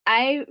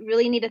I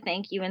really need to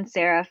thank you and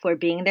Sarah for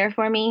being there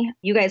for me.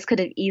 You guys could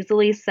have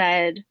easily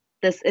said,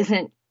 this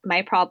isn't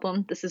my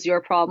problem. This is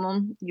your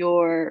problem.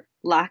 Your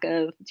lack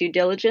of due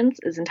diligence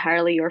is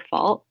entirely your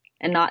fault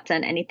and not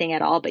done anything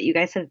at all. But you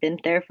guys have been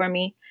there for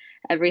me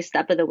every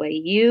step of the way.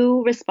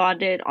 You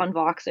responded on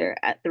Voxer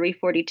at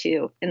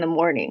 3:42 in the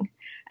morning.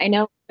 I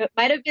know it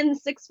might have been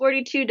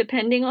 6:42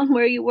 depending on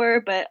where you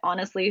were, but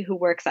honestly, who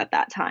works at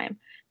that time?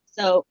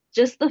 So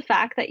just the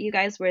fact that you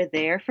guys were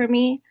there for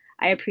me,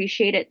 I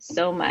appreciate it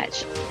so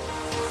much.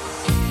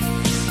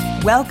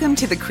 Welcome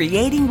to the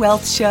Creating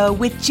Wealth Show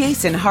with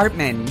Jason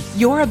Hartman.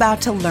 You're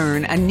about to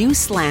learn a new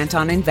slant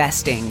on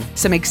investing,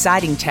 some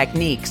exciting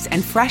techniques,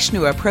 and fresh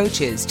new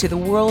approaches to the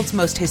world's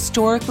most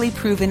historically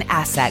proven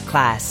asset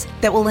class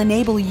that will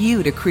enable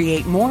you to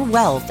create more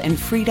wealth and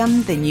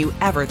freedom than you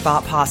ever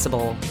thought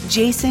possible.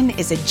 Jason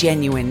is a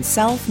genuine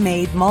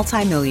self-made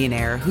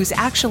multimillionaire who's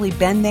actually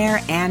been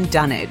there and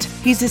done it.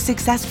 He's a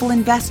successful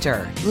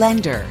investor,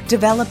 lender,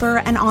 developer,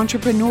 and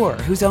entrepreneur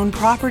who's owned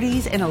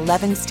properties in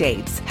 11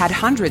 states, had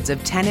hundreds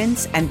of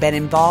tenants, and been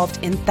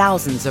involved in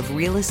thousands of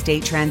real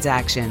estate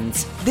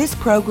transactions. This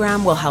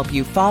program will help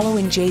you follow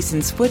in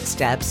Jason's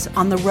footsteps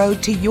on the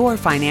road to your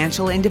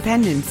financial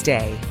independence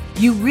day.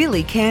 You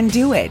really can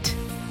do it.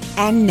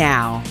 And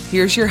now,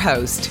 here's your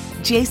host,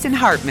 Jason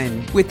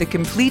Hartman, with the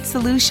complete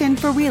solution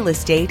for real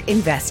estate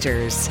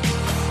investors.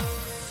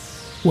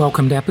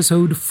 Welcome to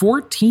episode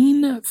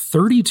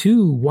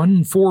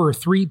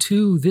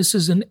 1432. This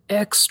is an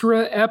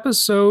extra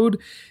episode.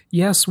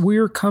 Yes,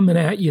 we're coming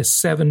at you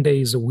 7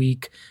 days a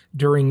week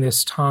during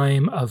this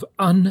time of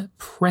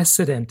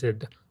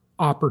unprecedented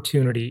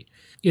opportunity.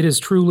 It is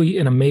truly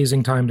an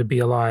amazing time to be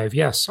alive.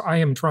 Yes, I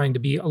am trying to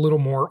be a little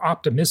more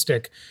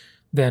optimistic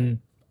than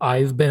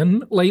I've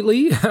been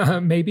lately,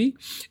 maybe,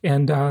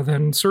 and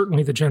then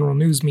certainly the general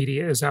news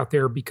media is out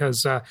there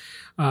because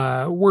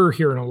we're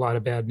hearing a lot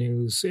of bad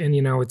news, and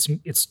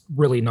it's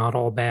really not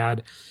all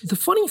bad. The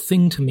funny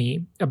thing to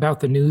me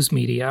about the news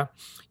media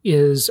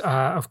is,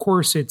 of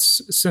course,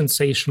 it's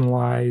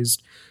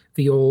sensationalized.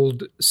 The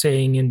old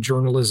saying in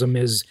journalism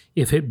is,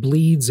 if it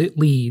bleeds, it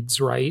leads,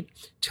 right?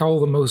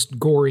 Tell the most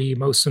gory,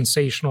 most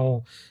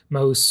sensational,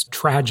 most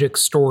tragic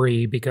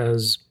story,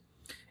 because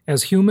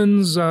as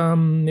humans,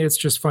 it's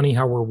just funny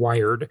how we're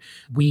wired.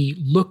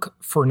 We look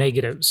for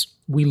negatives.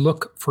 We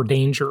look for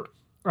danger.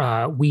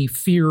 We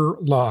fear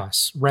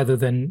loss rather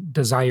than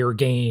desire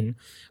gain.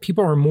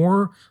 People are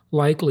more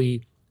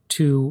likely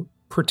to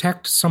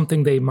protect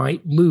something they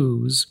might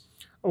lose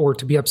or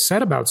to be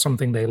upset about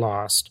something they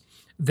lost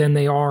than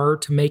they are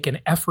to make an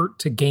effort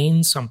to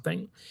gain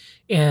something.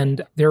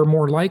 And they're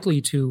more likely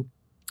to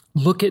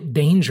look at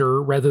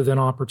danger rather than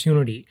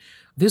opportunity.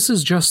 This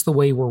is just the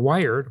way we're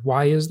wired.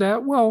 Why is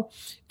that? Well,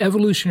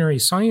 evolutionary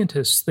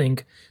scientists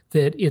think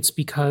that it's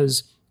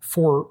because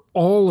for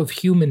all of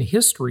human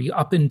history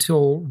up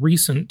until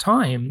recent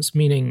times,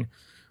 meaning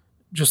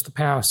just the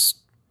past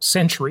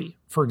century,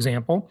 for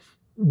example,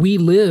 we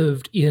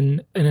lived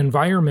in an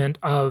environment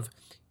of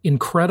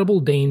incredible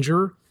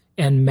danger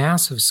and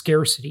massive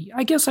scarcity.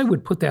 I guess I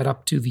would put that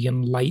up to the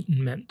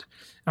Enlightenment.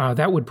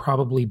 That would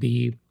probably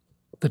be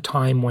the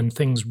time when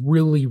things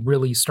really,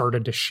 really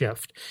started to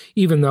shift.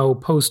 Even though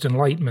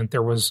post-Enlightenment,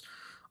 there was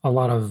a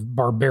lot of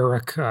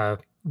barbaric,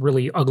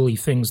 really ugly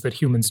things that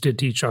humans did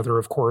to each other,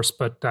 of course.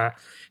 But,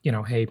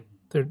 hey,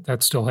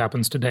 that still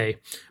happens today,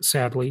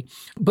 sadly.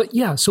 But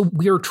yeah, so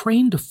we are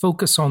trained to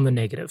focus on the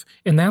negative.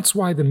 And that's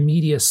why the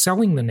media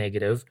selling the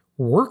negative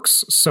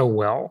works so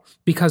well,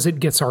 because it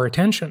gets our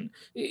attention.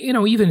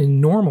 Even in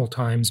normal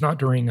times, not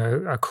during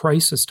a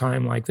crisis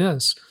time like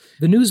this,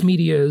 the news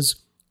media is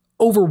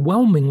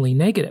overwhelmingly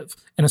negative.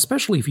 And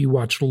especially if you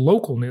watch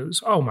local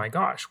news, oh my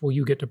gosh, will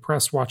you get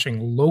depressed watching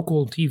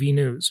local TV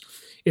news?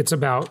 It's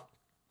about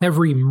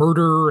every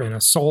murder and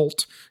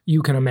assault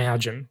you can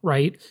imagine,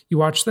 right? You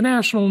watch the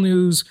national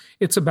news,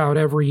 it's about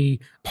every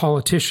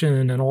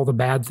politician and all the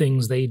bad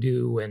things they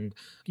do and,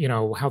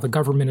 how the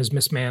government is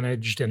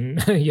mismanaged and,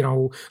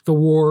 the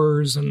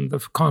wars and the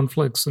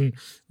conflicts and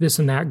this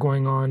and that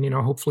going on.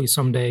 Hopefully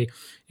someday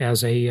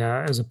as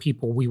a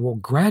people, we will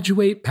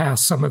graduate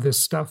past some of this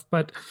stuff,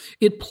 but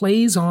it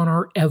plays on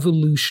our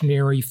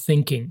evolutionary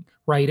thinking,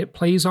 right? It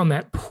plays on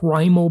that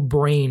primal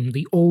brain,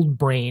 the old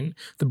brain,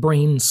 the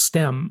brain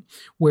stem,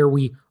 where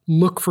we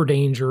look for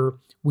danger,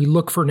 we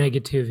look for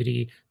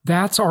negativity.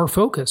 That's our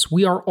focus.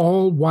 We are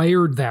all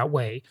wired that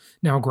way.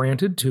 Now,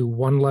 granted, to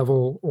one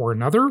level or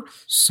another,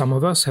 some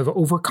of us have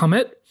overcome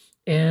it,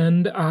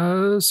 and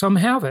some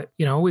have it.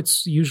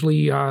 It's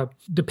usually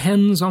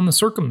depends on the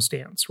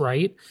circumstance,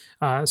 right?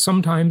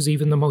 Sometimes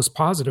even the most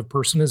positive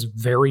person is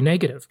very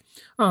negative.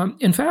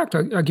 In fact,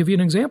 I'll give you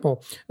an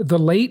example. The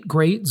late,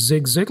 great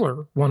Zig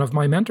Ziglar, one of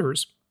my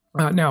mentors.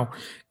 Now,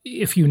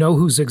 if you know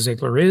who Zig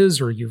Ziglar is,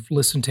 or you've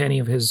listened to any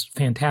of his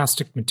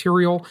fantastic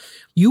material,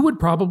 you would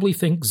probably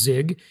think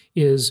Zig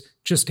is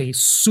just a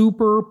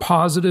super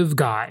positive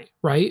guy,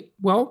 right?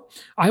 Well,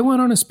 I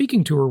went on a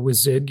speaking tour with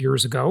Zig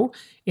years ago,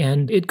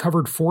 and it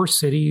covered 4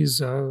 cities.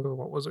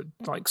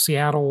 Like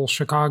Seattle,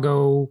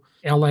 Chicago,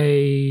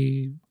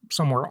 LA,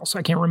 somewhere else.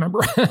 I can't remember.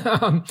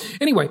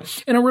 Anyway,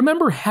 and I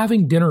remember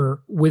having dinner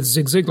with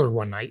Zig Ziglar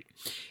one night.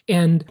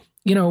 And,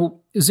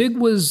 Zig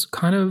was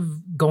kind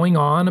of going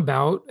on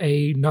about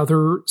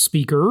another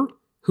speaker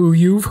who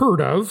you've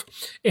heard of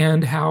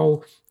and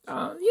how,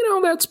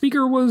 that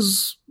speaker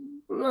was...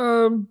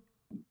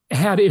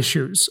 had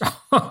issues.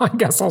 I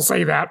guess I'll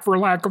say that for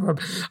lack of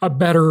a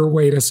better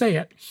way to say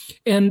it.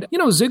 And,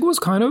 Zig was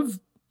kind of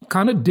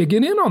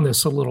digging in on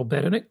this a little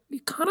bit. And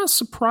it kind of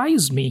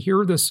surprised me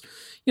here, this,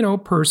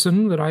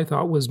 person that I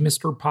thought was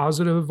Mr.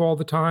 Positive all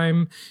the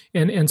time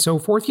and so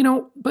forth,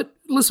 but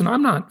listen,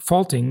 I'm not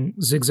faulting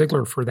Zig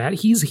Ziglar for that.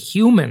 He's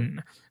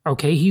human.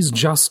 Okay. He's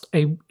just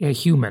a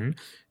human,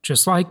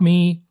 just like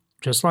me,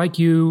 just like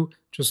you,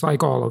 just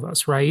like all of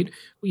us, right?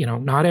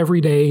 Not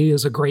every day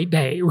is a great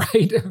day,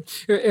 right?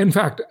 In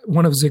fact,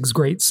 one of Zig's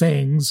great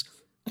sayings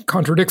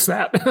contradicts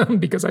that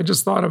because I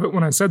just thought of it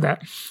when I said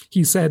that.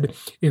 He said,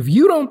 if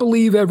you don't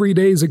believe every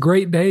day is a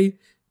great day,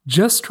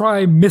 just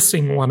try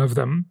missing one of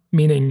them,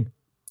 meaning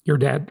you're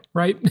dead,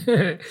 right?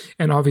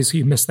 And obviously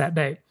you missed that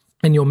day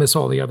and you'll miss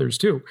all the others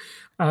too.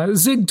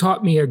 Zig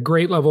taught me a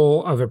great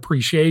level of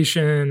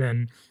appreciation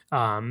and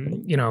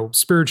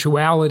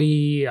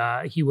spirituality.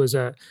 He was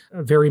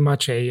very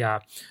much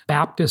a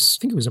Baptist.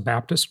 I think he was a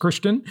Baptist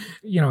Christian.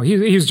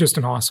 He's just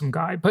an awesome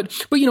guy. But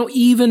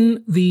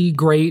even the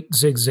great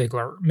Zig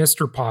Ziglar,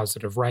 Mr.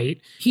 Positive,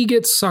 right? He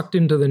gets sucked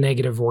into the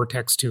negative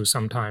vortex too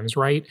sometimes,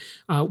 right?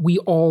 We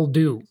all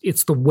do.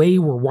 It's the way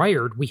we're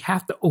wired. We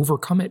have to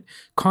overcome it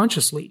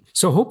consciously.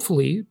 So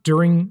hopefully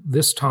during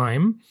this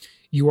time,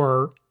 you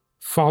are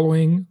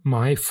following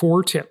my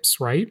 4 tips,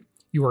 right?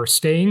 You are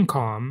staying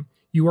calm.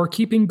 You are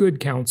keeping good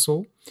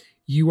counsel,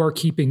 you are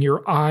keeping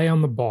your eye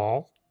on the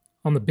ball,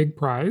 on the big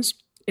prize,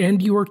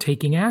 and you are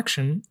taking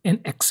action and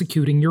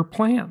executing your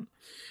plan.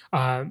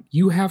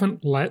 You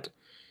haven't let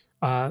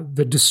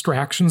the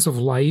distractions of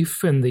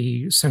life and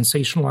the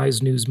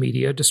sensationalized news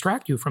media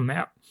distract you from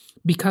that.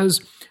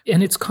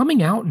 And it's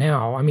coming out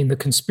now, the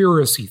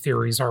conspiracy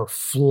theories are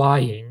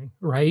flying,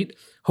 right?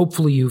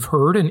 Hopefully you've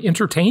heard and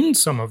entertained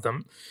some of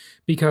them,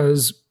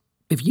 because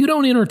if you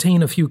don't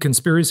entertain a few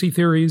conspiracy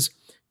theories,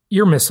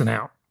 you're missing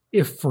out.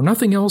 If for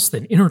nothing else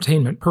than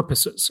entertainment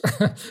purposes.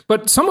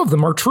 But some of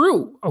them are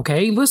true,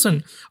 okay?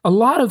 Listen, a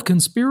lot of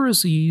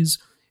conspiracies,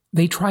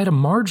 they try to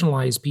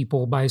marginalize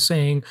people by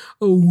saying,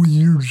 oh,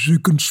 you're a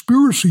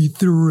conspiracy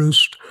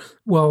theorist.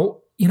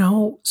 Well,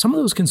 some of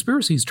those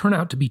conspiracies turn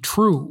out to be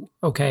true,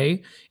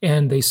 okay?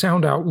 And they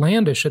sound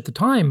outlandish at the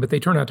time, but they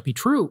turn out to be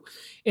true.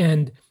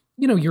 And,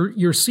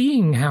 you're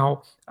seeing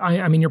how,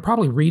 you're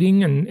probably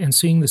reading and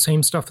seeing the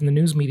same stuff in the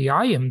news media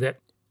I am, that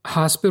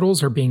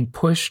hospitals are being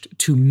pushed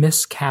to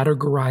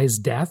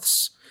miscategorize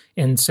deaths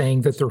and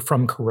saying that they're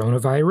from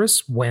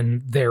coronavirus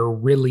when they're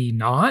really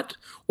not,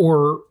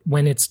 or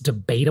when it's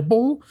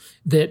debatable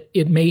that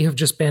it may have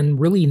just been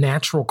really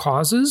natural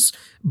causes,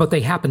 but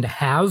they happen to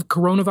have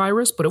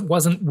coronavirus, but it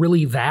wasn't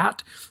really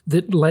that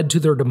led to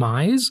their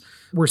demise.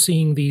 We're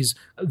seeing these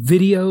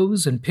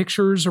videos and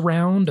pictures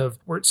around of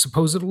where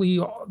supposedly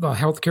the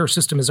healthcare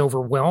system is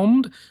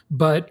overwhelmed,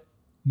 but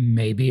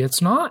maybe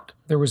it's not.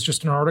 There was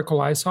just an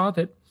article I saw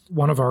that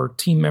one of our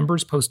team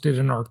members posted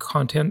in our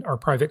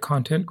private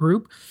content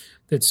group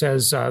that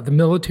says the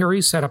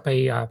military set up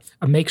a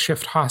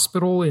makeshift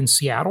hospital in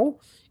Seattle,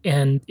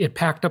 and it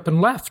packed up and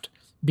left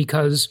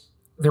because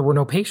there were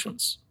no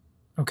patients.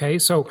 Okay,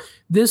 so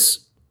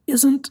this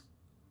isn't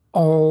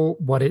all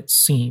what it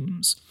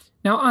seems.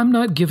 Now, I'm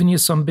not giving you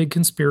some big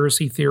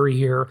conspiracy theory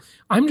here.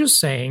 I'm just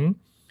saying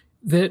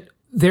that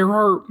there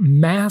are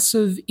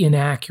massive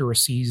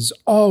inaccuracies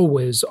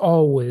always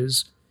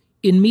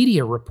in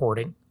media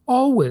reporting.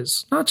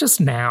 Always, not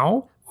just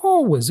now,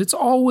 always. It's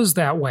always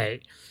that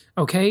way,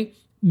 okay?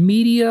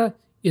 Media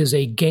is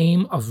a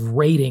game of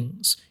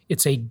ratings.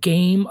 It's a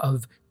game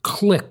of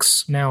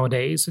clicks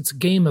nowadays. It's a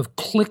game of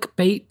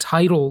clickbait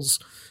titles,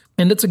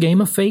 and it's a game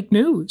of fake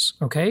news,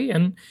 okay?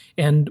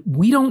 And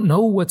we don't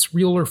know what's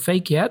real or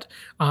fake yet.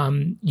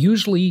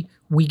 Usually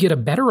we get a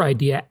better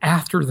idea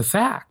after the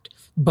fact,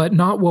 but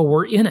not while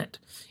we're in it.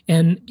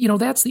 And,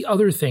 that's the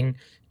other thing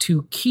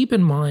to keep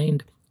in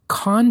mind.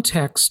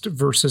 Context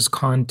versus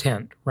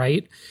content,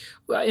 right?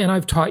 And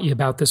I've taught you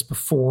about this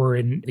before,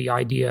 in the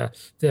idea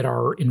that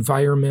our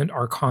environment,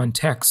 our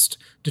context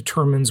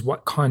determines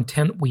what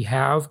content we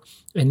have,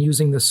 and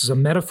using this as a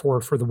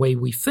metaphor for the way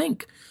we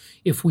think.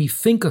 If we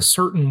think a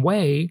certain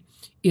way,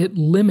 it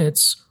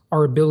limits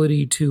our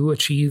ability to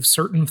achieve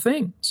certain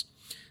things.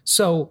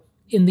 So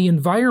in the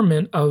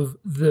environment of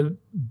the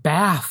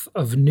bath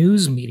of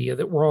news media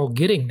that we're all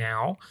getting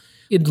now,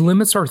 it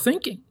limits our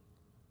thinking,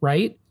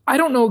 right? I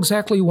don't know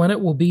exactly when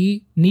it will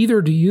be.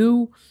 Neither do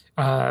you.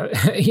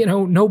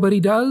 Nobody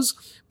does.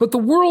 But the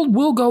world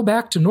will go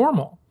back to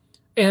normal.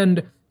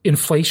 And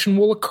inflation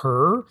will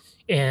occur.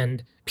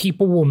 And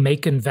people will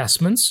make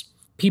investments.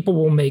 People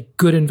will make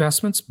good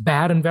investments,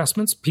 bad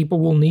investments. People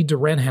will need to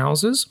rent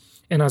houses.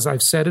 And as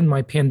I've said in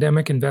my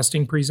pandemic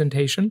investing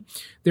presentation,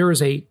 there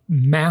is a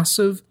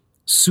massive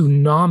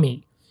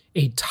tsunami,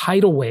 a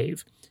tidal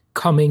wave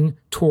coming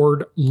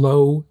toward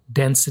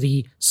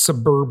low-density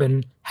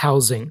suburban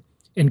housing.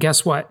 And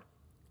guess what?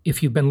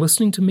 If you've been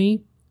listening to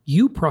me,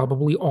 you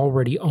probably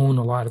already own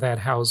a lot of that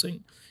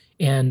housing.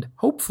 And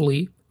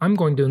hopefully, I'm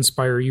going to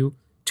inspire you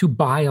to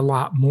buy a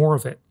lot more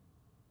of it.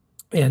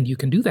 And you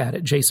can do that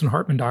at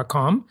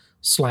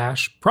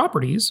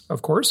jasonhartman.com/properties,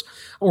 of course,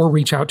 or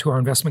reach out to our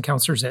investment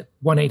counselors at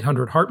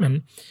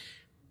 1-800-HARTMAN.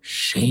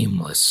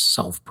 Shameless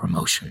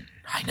self-promotion.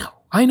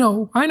 I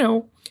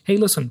know. Hey,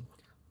 listen,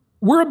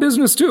 we're a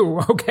business too,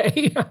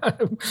 okay?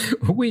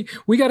 we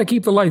got to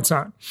keep the lights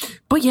on.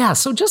 But yeah,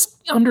 so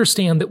just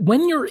understand that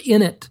when you're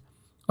in it,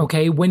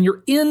 okay, when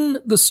you're in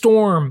the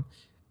storm,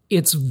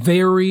 it's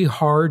very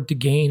hard to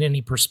gain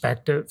any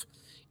perspective.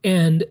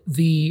 And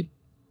the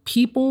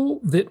people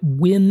that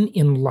win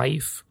in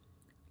life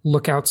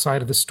look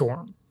outside of the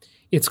storm.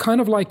 It's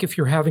kind of like if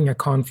you're having a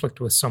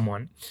conflict with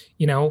someone,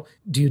 do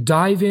you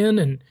dive in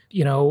and,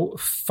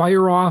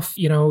 fire off,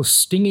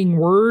 stinging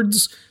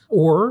words,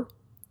 or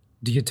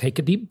do you take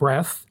a deep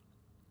breath,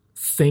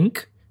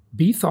 think,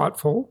 be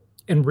thoughtful,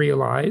 and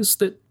realize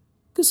that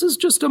this is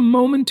just a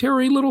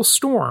momentary little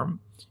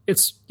storm?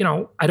 It's,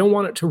 I don't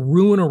want it to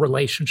ruin a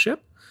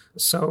relationship.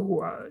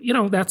 So,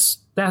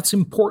 that's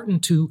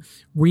important to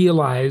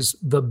realize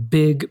the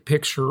big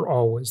picture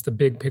always, the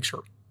big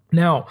picture.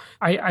 Now,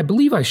 I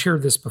believe I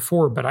shared this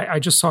before, but I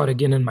just saw it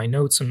again in my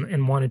notes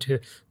and wanted to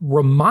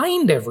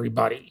remind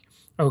everybody,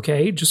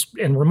 okay,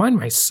 and remind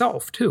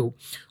myself too,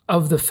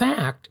 of the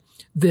fact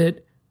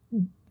that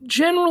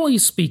generally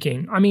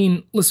speaking,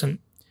 listen,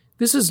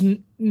 this is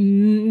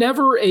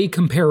never a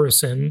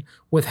comparison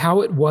with how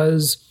it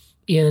was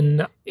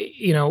in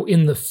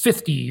the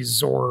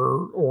 50s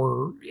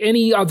or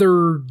any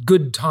other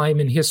good time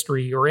in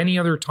history or any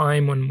other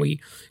time when we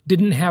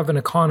didn't have an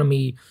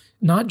economy,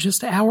 not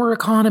just our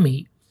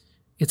economy.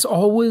 It's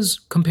always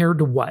compared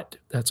to what?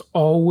 That's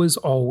always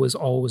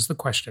the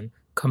question.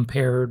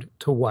 Compared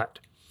to what?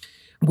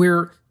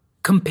 Where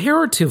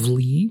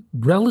comparatively,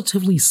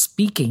 relatively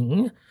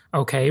speaking,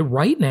 okay,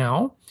 right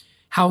now,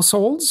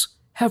 households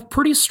have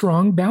pretty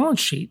strong balance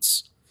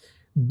sheets.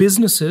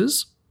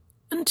 Businesses,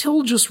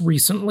 until just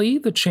recently,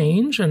 the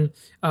change, and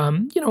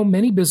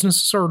many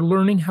businesses are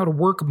learning how to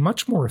work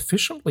much more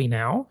efficiently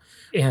now,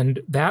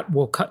 and that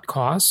will cut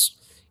costs.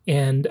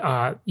 And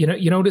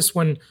you notice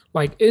when,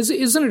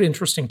 isn't it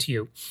interesting to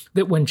you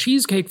that when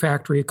Cheesecake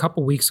Factory a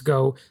couple weeks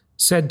ago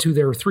said to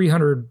their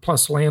 300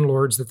 plus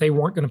landlords that they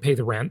weren't going to pay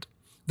the rent,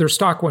 their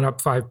stock went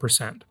up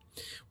 5%.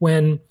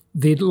 When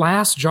the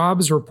last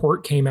jobs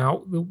report came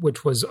out,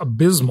 which was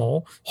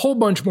abysmal, whole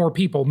bunch more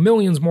people,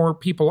 millions more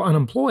people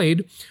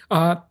unemployed,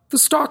 the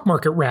stock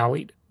market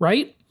rallied,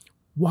 right?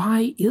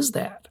 Why is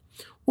that?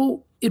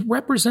 Well, it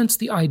represents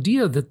the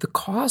idea that the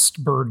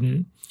cost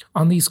burden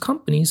on these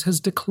companies has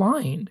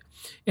declined.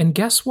 And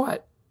guess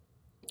what?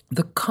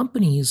 The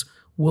companies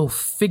will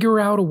figure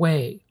out a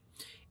way.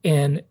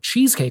 And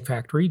Cheesecake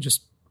Factory,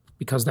 just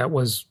because that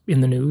was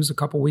in the news a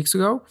couple weeks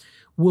ago,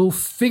 will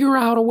figure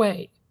out a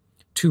way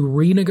to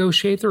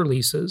renegotiate their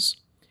leases,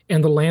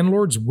 and the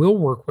landlords will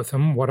work with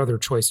them. What other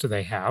choice do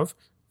they have?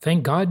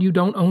 Thank God you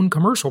don't own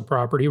commercial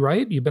property,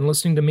 right? You've been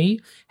listening to me.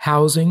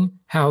 Housing,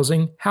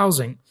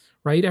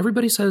 right?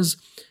 Everybody says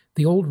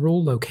the old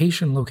rule,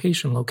 location.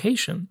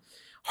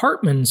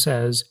 Hartman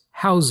says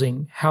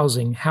housing.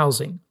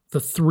 The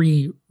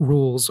 3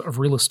 rules of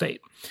real estate.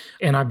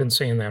 And I've been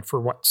saying that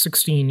for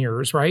 16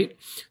 years, right?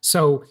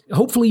 So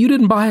hopefully you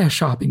didn't buy a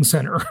shopping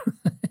center.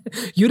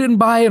 You didn't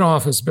buy an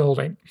office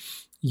building.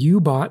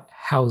 You bought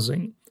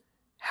housing.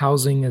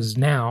 Housing is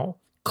now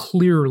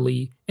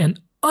clearly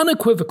and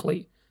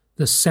unequivocally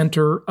the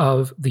center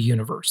of the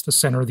universe,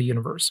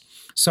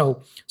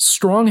 So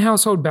strong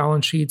household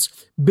balance sheets,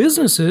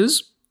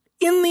 businesses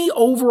in the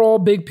overall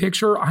big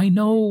picture, I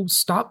know,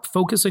 stop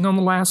focusing on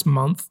the last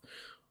month,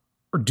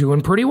 are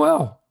doing pretty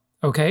well,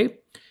 okay?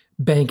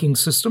 Banking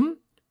system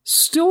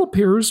still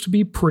appears to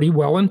be pretty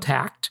well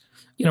intact.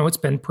 It's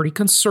been pretty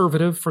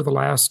conservative for the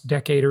last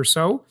decade or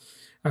so,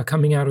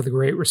 coming out of the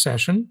Great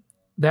Recession.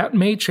 That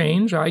may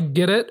change. I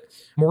get it.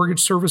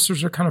 Mortgage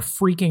servicers are kind of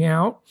freaking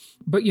out.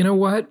 But you know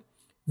what?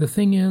 The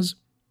thing is,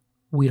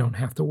 we don't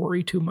have to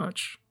worry too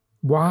much.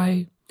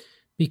 Why?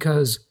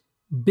 Because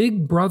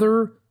Big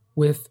Brother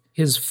with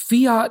his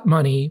fiat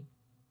money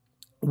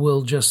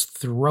will just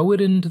throw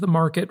it into the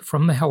market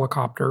from the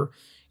helicopter,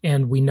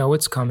 and we know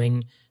it's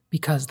coming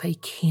because they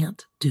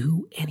can't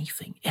do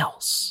anything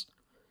else.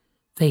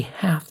 They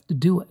have to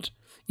do it.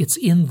 It's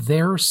in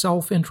their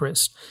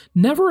self-interest.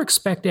 Never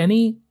expect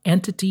any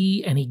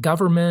entity, any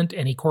government,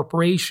 any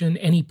corporation,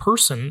 any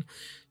person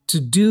to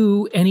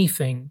do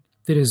anything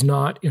that is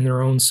not in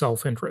their own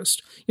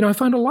self-interest. I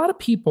find a lot of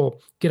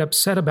people get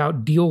upset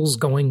about deals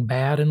going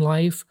bad in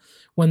life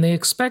when they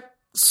expect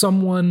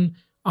someone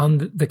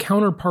on the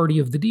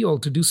counterparty of the deal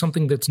to do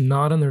something that's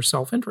not in their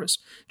self-interest.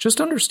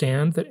 Just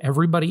understand that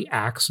everybody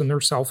acts in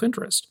their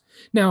self-interest.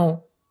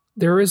 Now,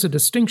 there is a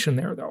distinction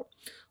there, though.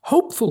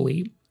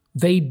 Hopefully,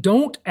 they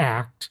don't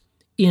act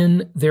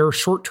in their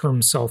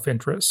short-term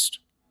self-interest.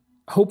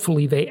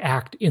 hopefully they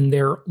act in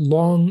their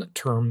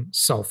long-term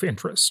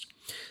self-interest.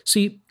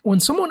 See, when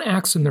someone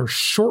acts in their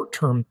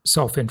short-term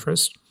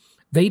self-interest,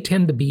 they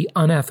tend to be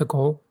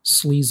unethical,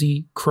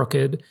 sleazy,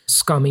 crooked,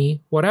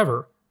 scummy,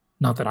 whatever.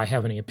 Not that I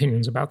have any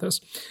opinions about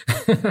this.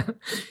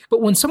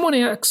 But when someone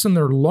acts in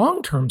their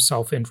long-term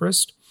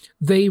self-interest,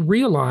 they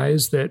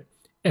realize that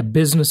a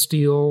business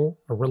deal,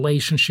 a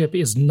relationship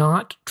is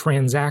not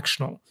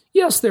transactional.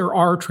 Yes, there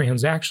are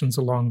transactions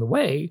along the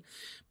way,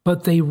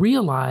 but they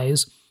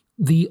realize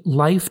the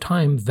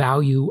lifetime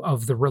value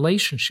of the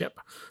relationship.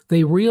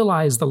 They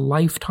realize the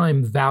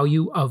lifetime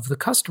value of the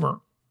customer.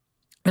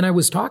 And I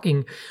was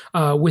talking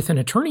with an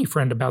attorney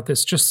friend about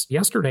this just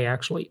yesterday,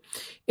 actually.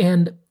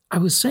 And I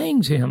was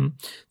saying to him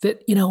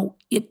that,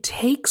 it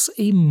takes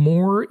a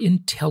more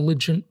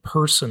intelligent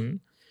person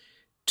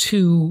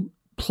to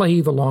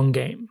play the long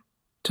game,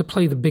 to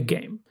play the big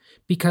game,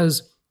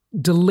 because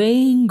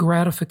delaying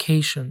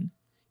gratification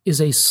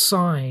is a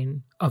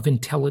sign of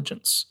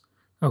intelligence.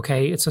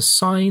 Okay, it's a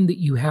sign that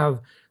you have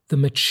the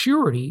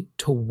maturity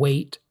to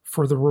wait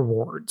for the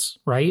rewards,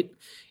 right?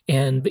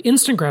 And the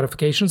instant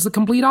gratification is the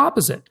complete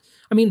opposite.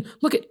 I mean,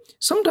 look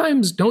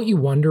sometimes don't you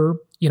wonder,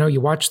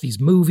 you watch these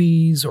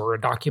movies or a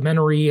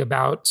documentary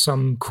about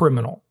some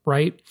criminal,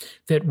 right,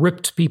 that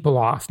ripped people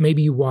off.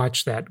 Maybe you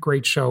watch that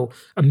great show,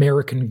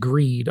 American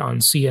Greed on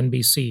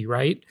CNBC,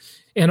 right?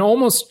 And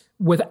almost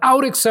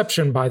without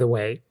exception, by the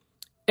way,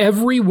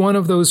 every one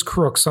of those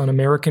crooks on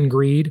American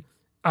Greed,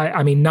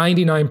 I mean,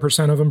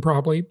 99% of them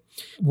probably,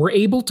 were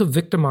able to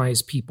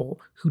victimize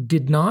people who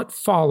did not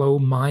follow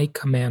my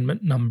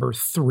commandment number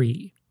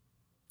 3.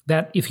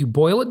 That, if you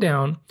boil it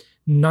down,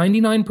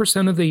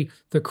 99% of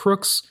the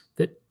crooks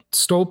that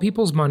stole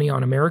people's money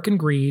on American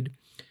Greed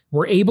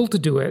were able to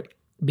do it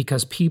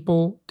because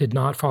people did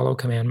not follow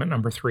commandment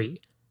number 3.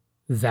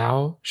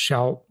 Thou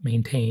shalt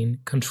maintain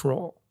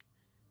control.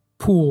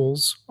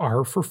 Pools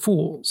are for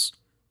fools.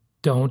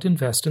 Don't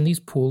invest in these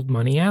pooled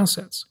money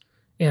assets.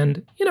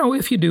 And,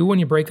 if you do, when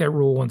you break that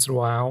rule once in a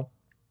while,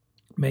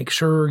 make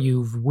sure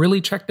you've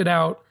really checked it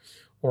out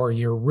or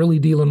you're really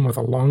dealing with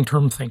a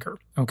long-term thinker,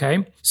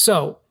 okay?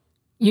 So,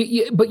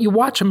 but you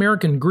watch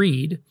American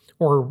Greed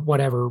or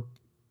whatever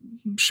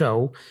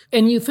show,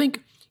 and you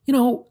think,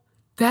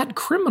 that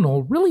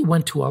criminal really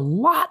went to a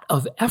lot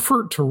of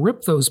effort to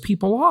rip those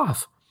people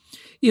off.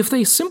 If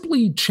they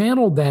simply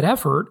channeled that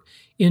effort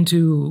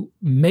into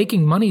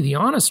making money the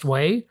honest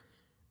way,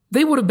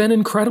 they would have been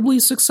incredibly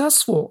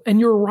successful. And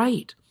you're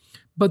right.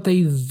 But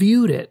they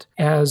viewed it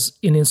as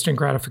an instant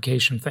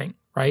gratification thing,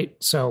 right?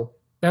 So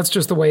that's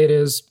just the way it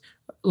is.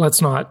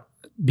 Let's not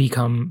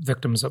become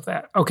victims of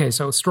that. Okay,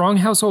 so strong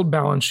household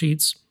balance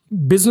sheets,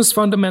 business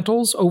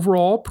fundamentals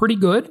overall pretty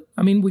good.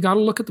 I mean, we got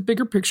to look at the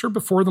bigger picture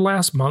before the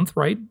last month,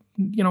 right?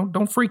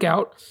 Don't freak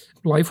out.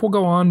 Life will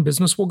go on.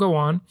 Business will go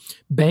on.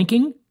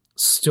 Banking,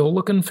 still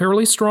looking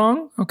fairly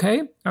strong,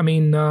 okay? I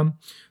mean,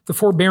 the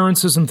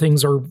forbearances and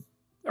things are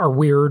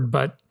weird,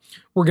 but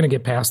we're going to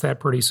get past that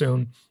pretty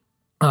soon.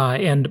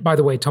 And by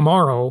the way,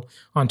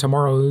 on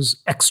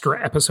tomorrow's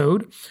extra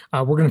episode,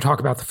 we're going to talk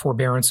about the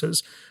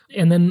forbearances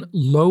and then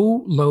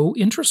low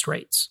interest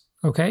rates.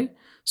 Okay.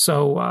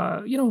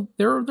 So,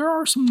 there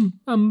are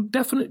some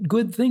definite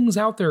good things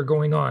out there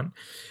going on.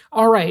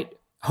 All right.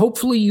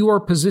 Hopefully you are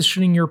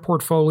positioning your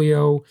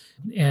portfolio,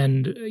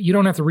 and you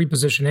don't have to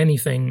reposition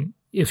anything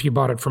if you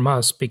bought it from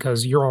us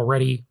because you're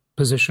already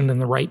positioned in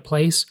the right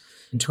place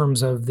in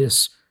terms of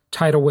this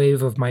tidal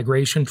wave of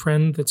migration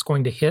trend that's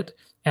going to hit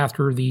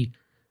after the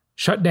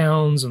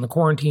shutdowns and the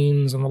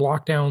quarantines and the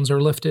lockdowns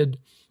are lifted.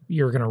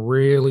 You're going to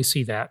really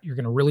see that.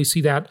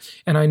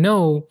 And I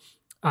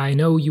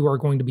know you are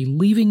going to be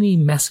leaving me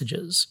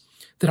messages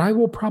that I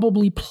will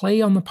probably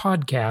play on the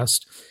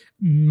podcast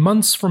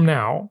months from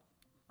now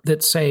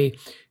that say,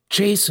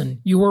 Jason,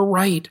 you were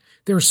right.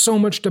 There's so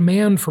much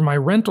demand for my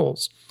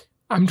rentals.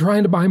 I'm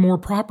trying to buy more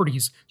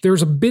properties.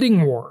 There's a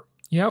bidding war.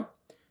 Yep.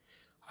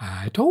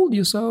 I told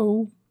you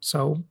so.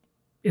 So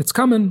it's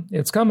coming.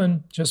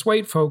 Just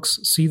wait, folks.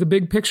 See the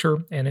big picture,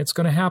 and it's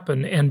going to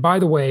happen. And by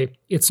the way,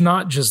 it's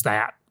not just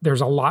that.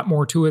 There's a lot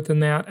more to it than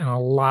that, and a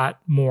lot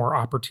more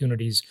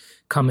opportunities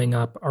coming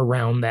up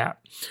around that.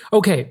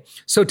 Okay,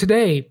 so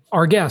today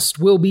our guest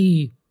will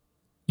be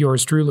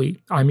yours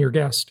truly. I'm your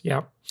guest.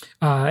 Yeah.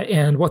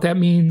 And what that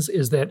means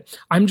is that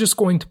I'm just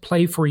going to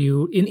play for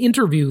you an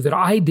interview that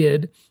I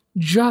did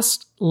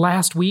just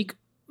last week.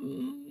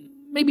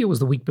 Maybe it was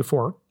the week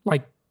before,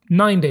 like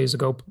 9 days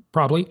ago,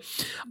 probably,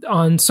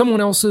 on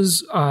someone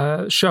else's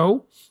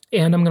show.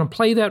 And I'm going to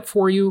play that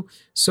for you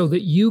so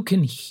that you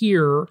can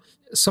hear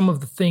some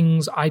of the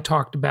things I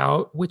talked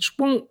about, which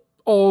won't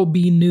all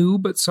be new,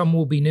 but some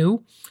will be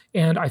new.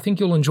 And I think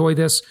you'll enjoy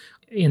this.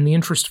 In the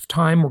interest of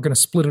time, we're going to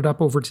split it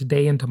up over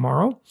today and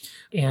tomorrow.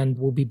 And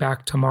we'll be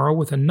back tomorrow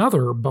with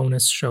another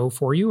bonus show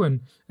for you. And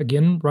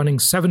again, running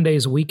 7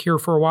 days a week here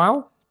for a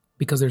while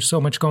because there's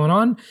so much going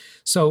on.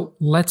 So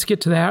let's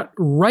get to that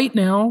right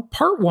now,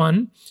 part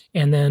 1.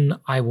 And then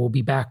I will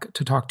be back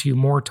to talk to you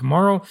more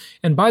tomorrow.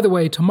 And by the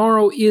way,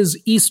 tomorrow is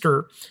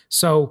Easter.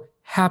 So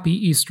Happy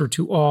Easter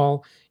to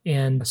all,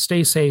 and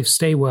stay safe,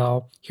 stay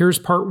well. Here's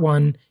part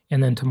 1,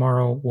 and then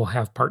tomorrow we'll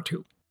have part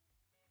 2.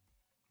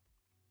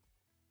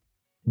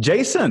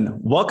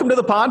 Jason, welcome to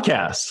the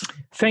podcast.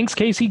 Thanks,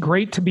 Casey.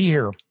 Great to be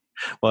here.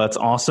 Well, it's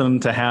awesome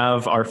to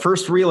have our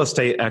first real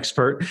estate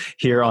expert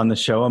here on the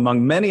show,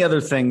 among many other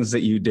things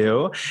that you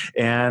do.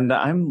 And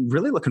I'm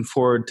really looking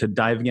forward to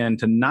diving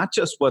into not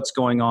just what's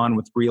going on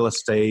with real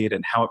estate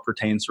and how it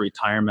pertains to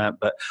retirement,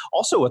 but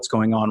also what's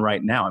going on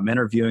right now. I'm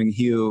interviewing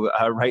you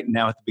right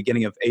now at the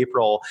beginning of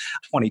April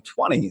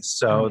 2020.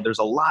 So there's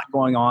a lot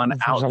going on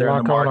out there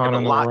in the market, a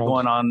lot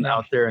going on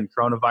out there in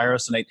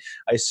coronavirus. And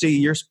I see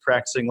you're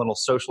practicing a little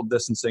social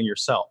distancing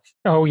yourself.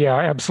 Oh, yeah,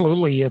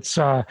 absolutely. It's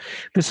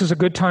this is a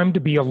good time to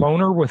be a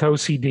loner with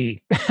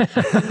OCD.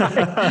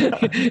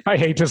 I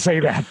hate to say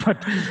that, but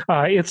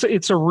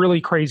it's a really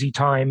crazy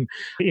time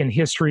in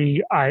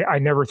history. I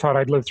never thought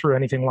I'd live through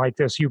anything like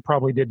this. You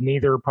probably didn't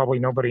either. Probably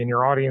nobody in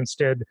your audience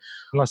did,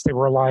 unless they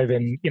were alive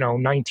in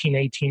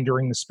 1918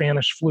 during the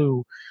Spanish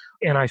flu.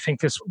 And I think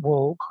this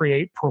will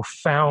create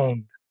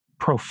profound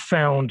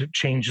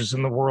changes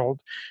in the world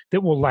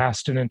that will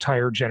last an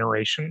entire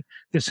generation.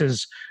 This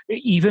is,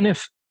 even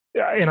if,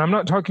 and I'm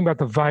not talking about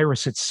the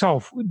virus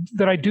itself,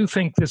 that I do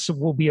think this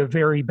will be a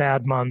very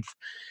bad month,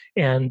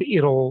 and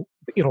it'll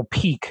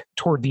peak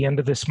toward the end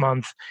of this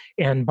month.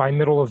 And by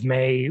middle of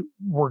May,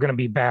 we're going to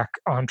be back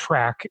on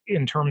track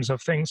in terms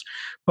of things.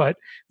 But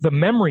the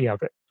memory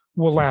of it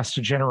will last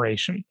a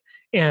generation.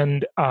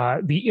 And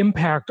the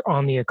impact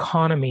on the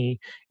economy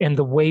and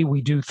the way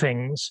we do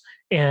things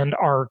and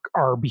our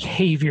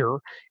behavior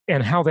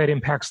and how that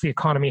impacts the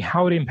economy,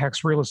 how it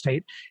impacts real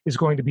estate is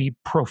going to be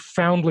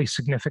profoundly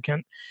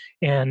significant.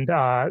 And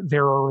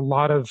there are a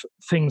lot of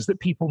things that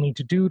people need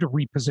to do to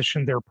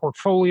reposition their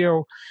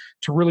portfolio,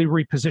 to really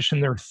reposition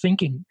their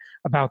thinking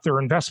about their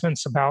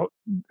investments, about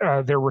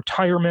their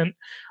retirement,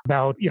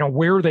 about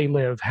where they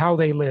live, how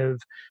they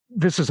live.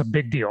 This is a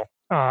big deal.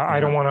 I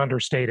don't want to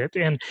understate it.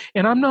 And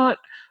I'm not,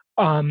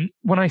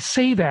 when I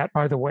say that,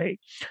 by the way,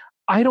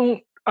 I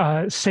don't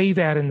say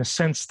that in the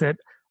sense that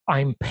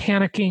I'm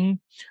panicking.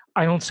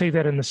 I don't say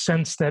that in the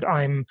sense that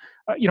I'm,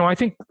 I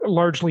think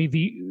largely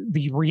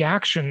the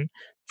reaction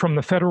from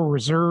the Federal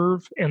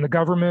Reserve and the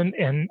government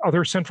and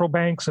other central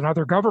banks and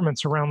other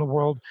governments around the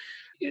world,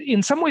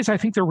 in some ways, I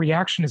think their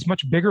reaction is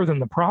much bigger than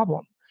the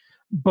problem.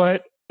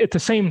 But at the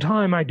same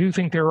time, I do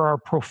think there are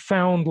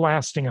profound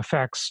lasting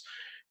effects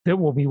that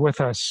will be with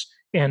us,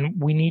 and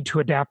we need to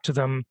adapt to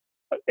them.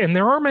 And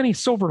there are many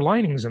silver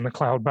linings in the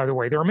cloud, by the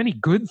way. There are many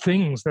good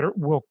things that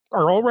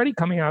are already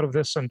coming out of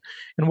this and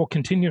will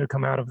continue to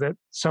come out of it.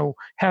 So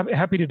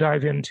happy to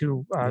dive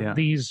into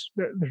these.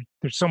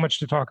 There's so much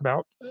to talk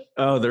about.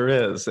 Oh, there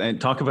is. And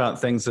talk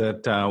about things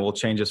that will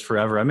change us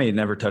forever. I may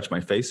never touch my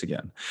face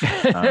again.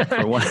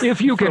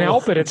 If you can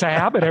help it, it's a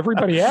habit.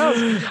 Everybody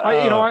has.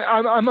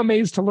 I'm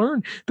amazed to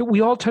learn that we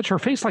all touch our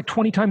face like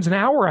 20 times an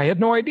hour. I had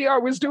no idea I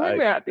was doing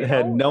that. I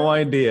had no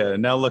idea.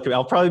 Now look,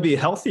 I'll probably be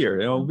healthier.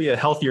 It will be a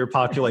healthier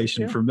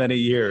population for many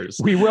years.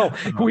 We will.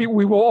 We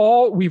will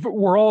all.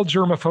 We're all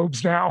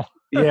germaphobes now.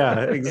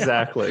 Yeah,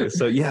 exactly.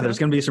 So there's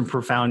going to be some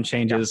profound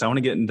changes. I want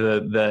to get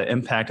into the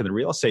impact of the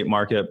real estate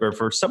market, but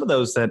for some of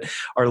those that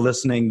are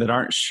listening that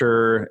aren't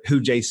sure who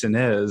Jason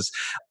is,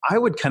 I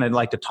would kind of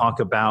like to talk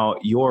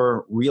about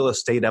your real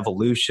estate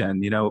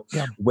evolution,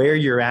 where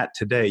you're at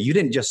today. You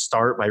didn't just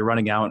start by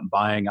running out and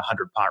buying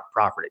 100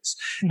 properties.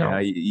 No.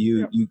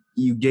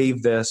 You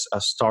gave this a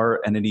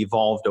start and it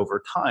evolved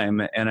over time.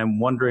 And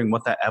I'm wondering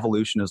what that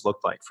evolution has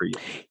looked like for you.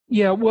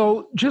 Yeah,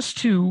 well, just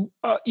to,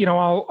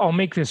 I'll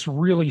make this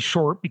really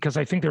short because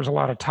I think there's a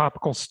lot of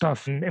topical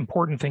stuff and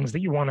important things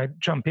that you want to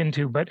jump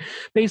into. But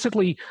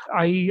basically,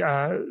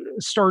 I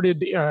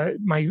started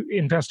my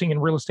investing in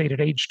real estate at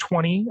age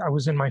 20. I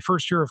was in my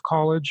first year of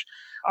college.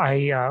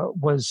 I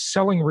was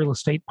selling real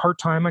estate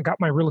part-time. I got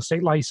my real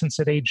estate license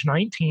at age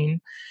 19.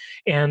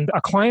 And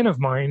a client of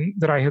mine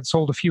that I had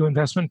sold a few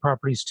investment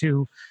properties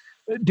to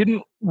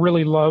didn't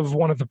really love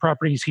one of the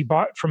properties he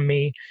bought from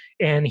me,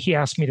 and he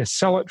asked me to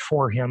sell it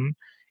for him.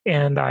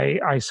 And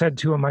I said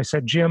to him,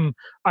 Jim,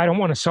 I don't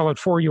want to sell it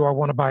for you. I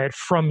want to buy it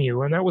from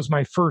you. And that was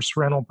my first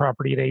rental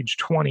property at age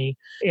 20.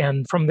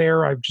 And from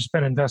there, I've just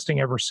been investing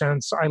ever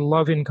since. I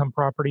love income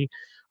property.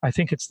 I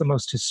think it's the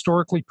most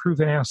historically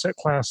proven asset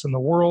class in the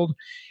world.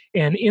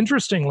 And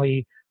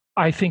interestingly,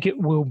 I think it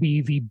will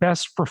be the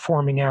best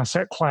performing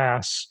asset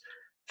class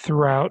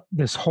throughout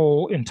this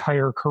whole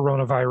entire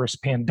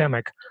coronavirus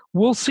pandemic.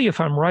 We'll see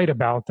if I'm right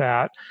about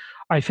that.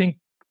 I think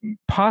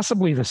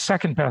possibly the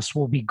second best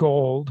will be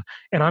gold.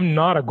 And I'm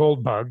not a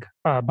gold bug,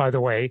 by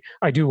the way.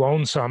 I do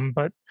own some,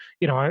 but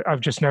I've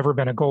just never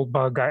been a gold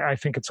bug. I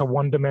think it's a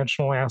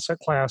one-dimensional asset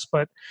class.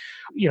 But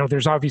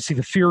there's obviously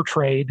the fear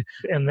trade,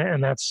 and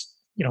that's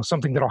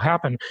something that'll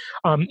happen.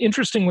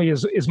 Interestingly,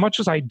 as much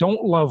as I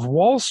don't love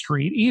Wall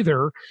Street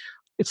either,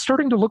 it's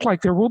starting to look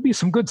like there will be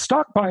some good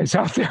stock buys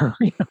out there.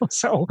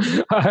 So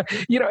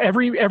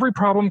every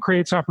problem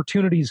creates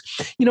opportunities.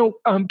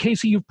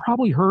 Casey, you've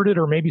probably heard it,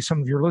 or maybe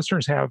some of your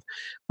listeners have,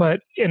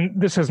 and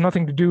this has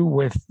nothing to do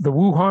with the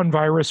Wuhan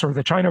virus or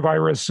the China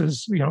virus,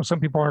 as some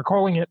people are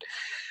calling it.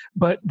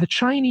 But the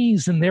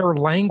Chinese, in their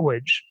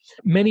language,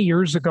 many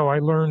years ago, I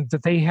learned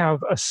that they have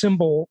a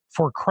symbol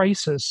for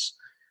crisis,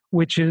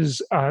 which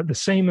is the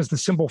same as the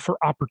symbol for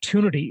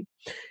opportunity.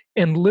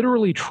 And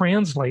literally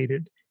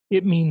translated,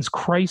 it means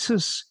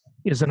crisis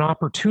is an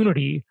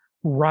opportunity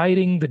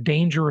riding the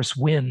dangerous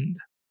wind.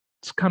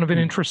 It's kind of an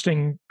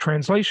interesting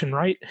translation,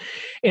 right?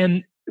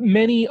 And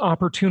many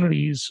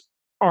opportunities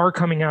are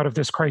coming out of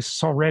this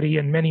crisis already,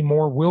 and many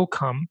more will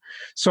come.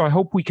 So I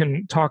hope we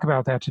can talk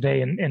about that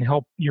today and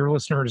help your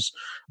listeners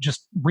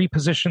just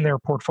reposition their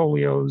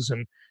portfolios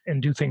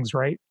and do things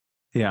right.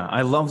 Yeah,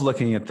 I love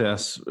looking at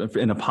this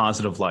in a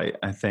positive light.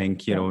 I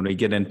think, when we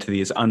get into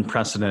these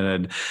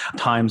unprecedented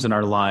times in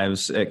our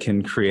lives, it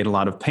can create a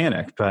lot of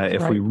panic. But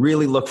if we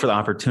really look for the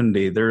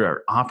opportunity, there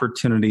are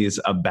opportunities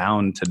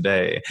abound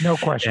today. No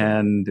question.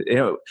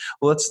 And,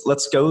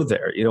 let's go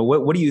there.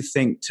 What do you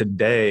think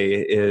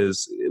today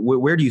is,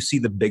 where do you see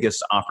the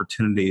biggest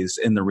opportunities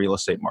in the real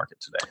estate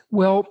market today?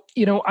 Well,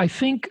 I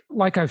think,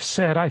 like I've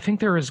said, I think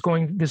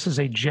this is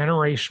a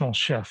generational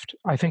shift.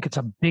 I think it's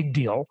a big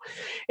deal.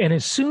 And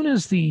as soon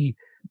as the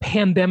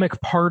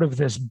pandemic part of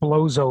this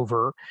blows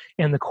over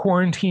and the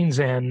quarantines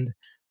end,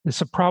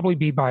 this will probably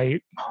be by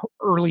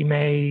early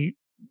May,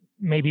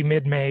 maybe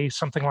mid-May,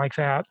 something like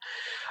that.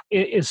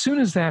 As soon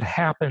as that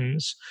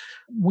happens,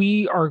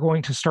 we are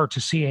going to start to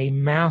see a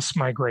mass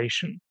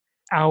migration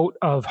out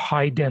of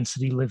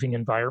high-density living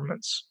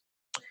environments.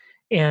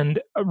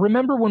 And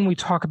remember, when we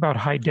talk about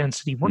high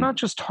density, we're not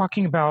just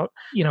talking about,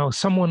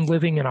 someone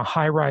living in a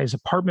high-rise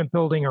apartment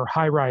building or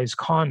high-rise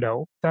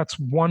condo. That's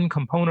one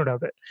component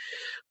of it.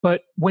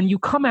 But when you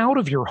come out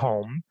of your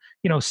home,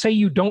 say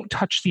you don't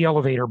touch the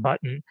elevator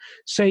button,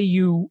 say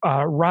you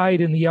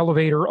ride in the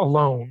elevator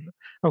alone,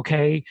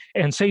 okay,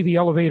 and say the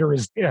elevator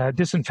is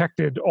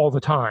disinfected all the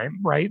time,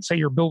 right? Say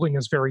your building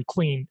is very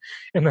clean,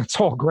 and that's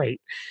all great.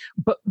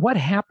 But what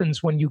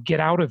happens when you get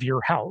out of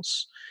your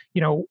house,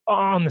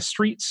 on the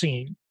street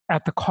scene,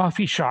 at the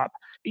coffee shop,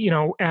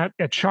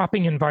 at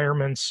shopping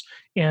environments,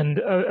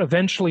 and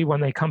eventually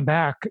when they come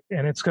back,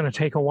 and it's going to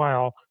take a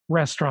while,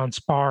 restaurants,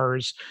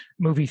 bars,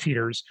 movie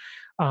theaters,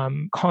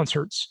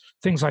 concerts,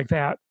 things like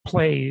that,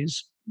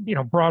 plays,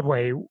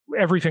 Broadway,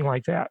 everything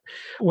like that.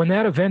 When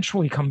that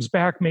eventually comes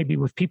back, maybe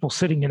with people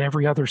sitting in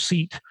every other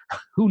seat,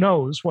 who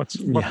knows what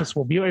this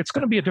will be. It's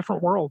going to be a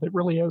different world. It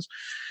really is.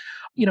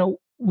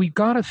 We've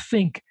got to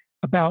think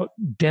about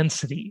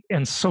density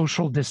and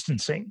social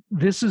distancing.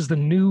 This is the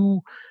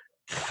new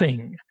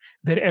thing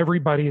that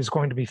everybody is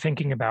going to be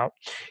thinking about.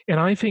 And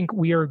I think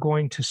we are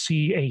going to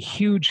see a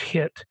huge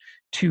hit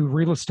to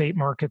real estate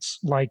markets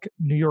like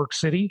New York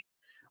City,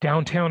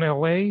 downtown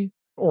LA,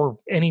 or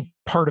any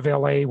part of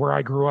LA where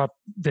I grew up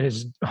that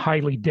is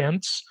highly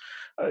dense.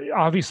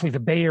 Obviously, the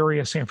Bay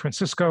Area, San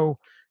Francisco,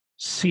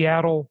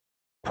 Seattle,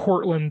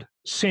 Portland,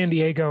 San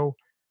Diego,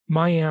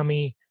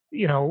 Miami,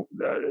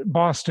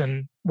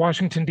 Boston,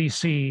 Washington,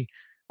 D.C.,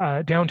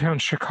 downtown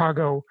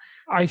Chicago.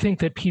 I think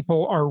that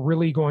people are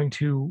really going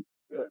to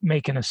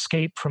make an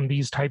escape from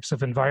these types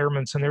of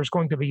environments, and there's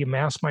going to be a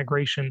mass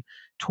migration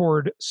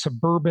toward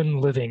suburban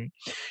living.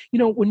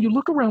 When you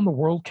look around the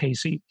world,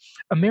 Casey,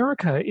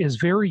 America is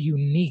very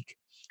unique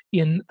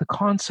in the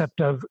concept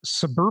of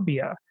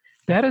suburbia.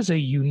 That is a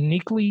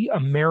uniquely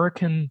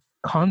American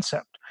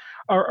concept.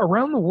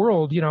 Around the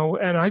world,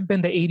 and I've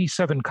been to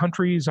 87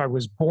 countries. I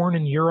was born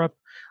in Europe.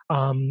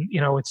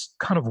 It's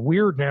kind of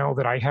weird now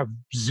that I have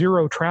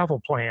zero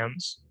travel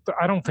plans.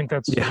 I don't think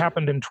that's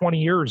happened in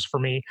 20 years for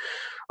me.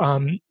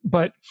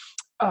 But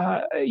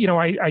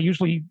I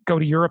usually go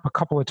to Europe a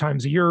couple of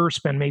times a year,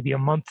 spend maybe a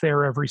month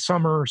there every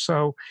summer or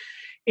so.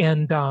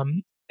 And,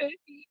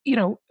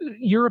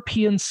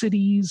 European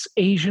cities,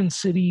 Asian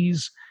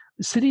cities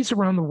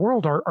around the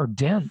world are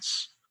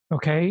dense.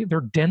 Okay.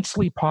 They're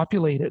densely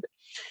populated.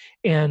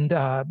 And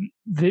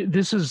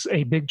this is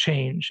a big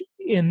change.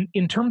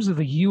 In terms of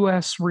the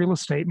U.S. real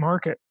estate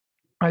market,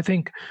 I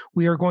think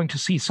we are going to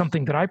see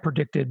something that I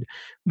predicted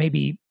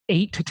maybe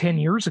 8 to 10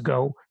 years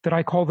ago that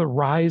I call the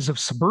rise of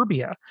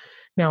suburbia.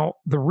 Now,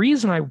 the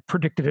reason I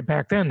predicted it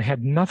back then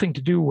had nothing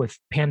to do with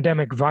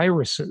pandemic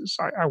viruses.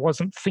 I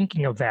wasn't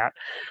thinking of that.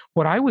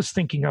 What I was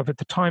thinking of at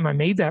the time I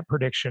made that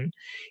prediction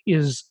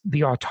is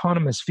the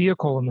autonomous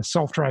vehicle and the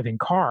self-driving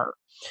car.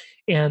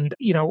 And,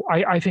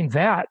 I think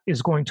that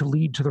is going to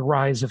lead to the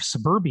rise of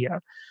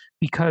suburbia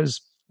because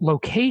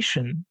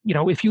location,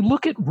 if you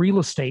look at real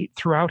estate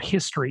throughout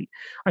history,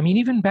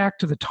 even back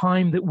to the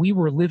time that we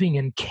were living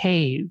in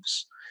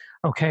caves,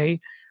 okay,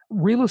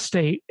 real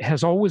estate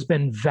has always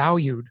been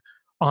valued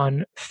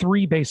on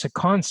 3 basic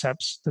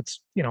concepts.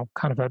 That's,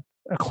 kind of a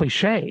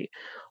cliche: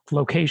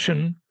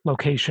 location,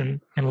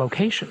 location, and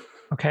location.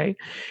 Okay.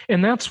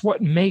 And that's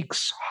what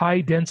makes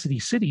high density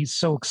cities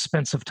so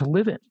expensive to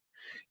live in.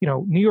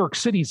 New York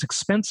City is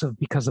expensive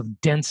because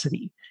of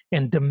density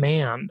and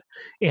demand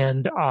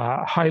and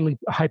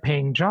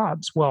high-paying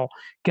jobs. Well,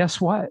 guess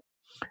what?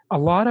 A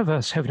lot of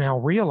us have now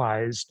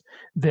realized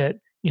that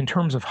in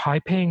terms of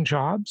high-paying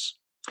jobs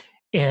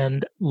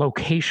and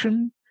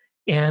location,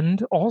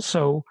 and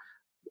also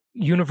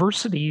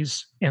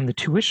universities and the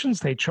tuitions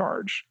they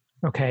charge,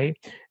 okay,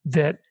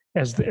 that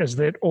as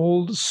that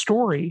old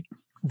story,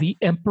 the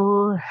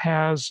emperor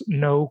has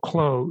no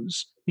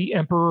clothes. The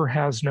emperor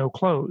has no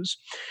clothes.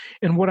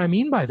 And what I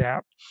mean by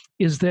that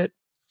is that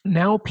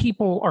now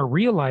people are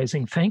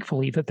realizing,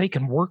 thankfully, that they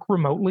can work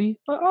remotely.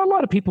 A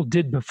lot of people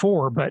did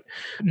before, but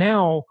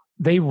now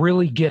they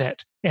really get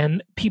it.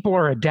 And people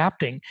are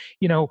adapting.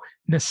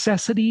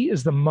 Necessity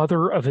is the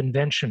mother of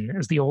invention,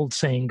 as the old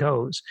saying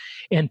goes.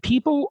 And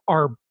people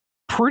are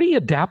pretty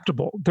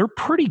adaptable. They're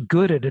pretty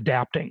good at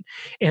adapting.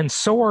 And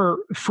so are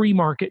free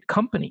market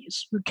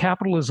companies.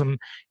 Capitalism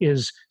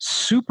is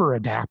super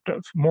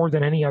adaptive, more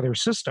than any other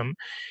system.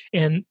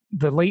 And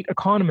the late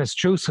economist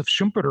Joseph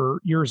Schumpeter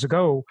years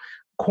ago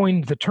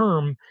coined the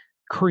term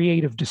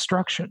creative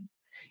destruction.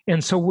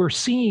 And so we're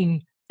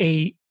seeing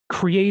a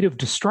creative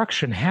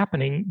destruction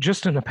happening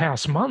just in the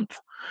past month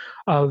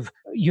of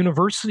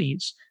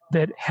universities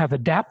that have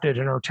adapted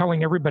and are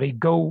telling everybody,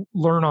 go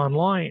learn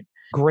online.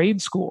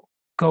 Grade school,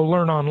 go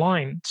learn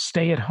online,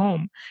 stay at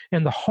home.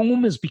 And the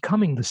home is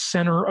becoming the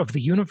center of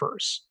the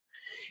universe.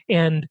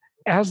 And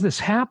as this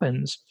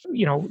happens,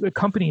 the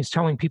company is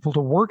telling people to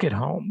work at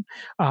home.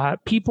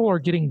 People are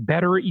getting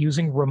better at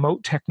using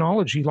remote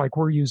technology like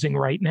we're using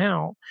right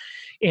now.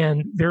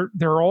 And there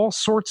are all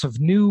sorts of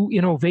new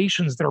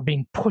innovations that are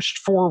being pushed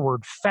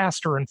forward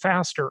faster and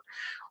faster.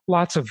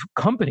 Lots of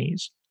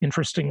companies,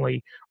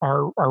 interestingly,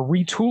 are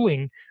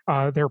retooling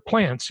their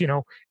plants.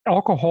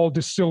 Alcohol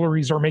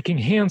distilleries are making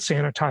hand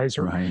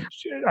sanitizer. Right.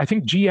 I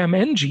think GM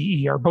and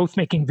GE are both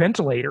making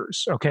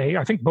ventilators. Okay,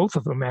 I think both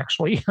of them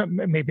actually.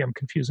 Maybe I'm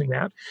confusing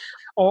that.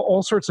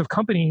 All sorts of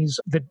companies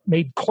that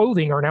made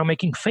clothing are now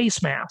making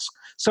face masks.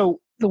 So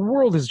the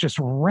world is just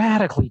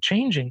radically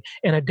changing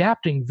and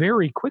adapting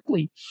very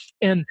quickly.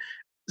 And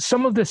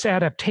some of this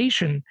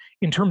adaptation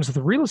in terms of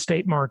the real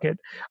estate market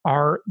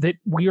are that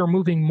we are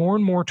moving more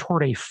and more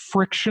toward a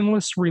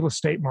frictionless real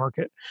estate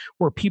market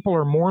where people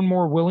are more and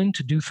more willing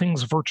to do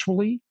things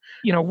virtually.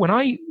 When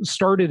I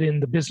started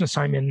in the business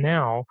I'm in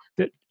now,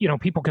 that,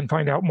 people can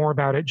find out more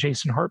about at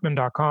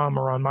jasonhartman.com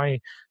or on my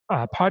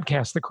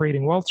podcast, The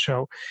Creating Wealth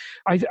Show.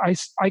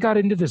 I got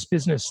into this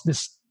business,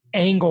 this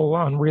angle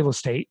on real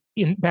estate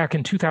back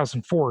in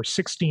 2004,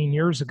 16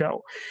 years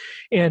ago.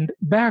 And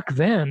back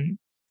then,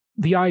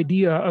 the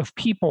idea of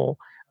people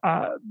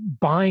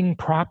buying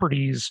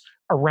properties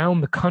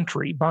around the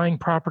country, buying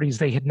properties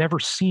they had never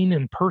seen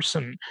in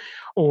person,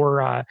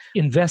 or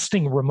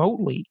investing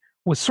remotely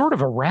was sort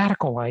of a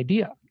radical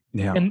idea.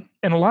 Yeah.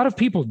 And a lot of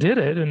people did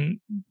it. And,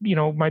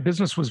 my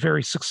business was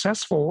very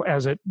successful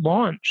as it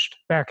launched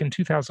back in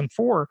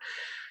 2004.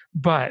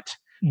 But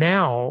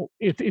now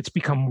it's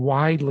become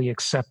widely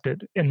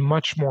accepted and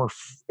much more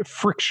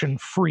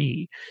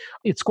friction-free.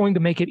 It's going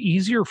to make it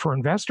easier for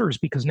investors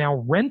because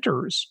now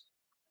renters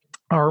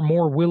are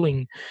more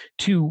willing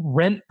to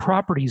rent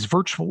properties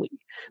virtually.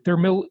 They're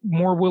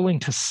more willing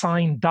to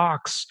sign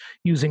docs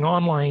using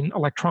online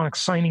electronic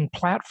signing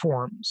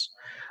platforms.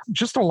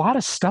 Just a lot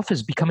of stuff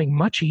is becoming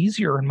much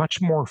easier and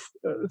much more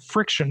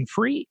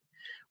friction-free,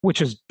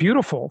 which is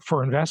beautiful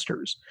for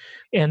investors.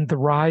 And the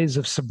rise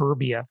of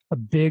suburbia, a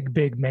big,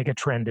 big mega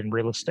trend in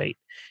real estate.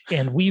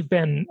 And we've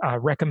been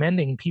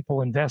recommending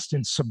people invest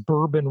in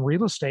suburban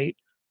real estate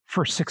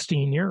for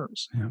 16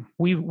 years. Yeah.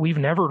 We've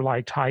never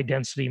liked high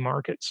density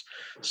markets.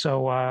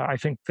 So I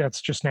think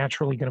that's just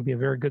naturally going to be a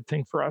very good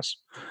thing for us.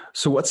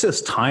 So what's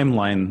this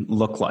timeline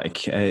look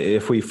like?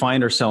 If we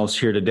find ourselves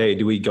here today,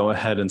 do we go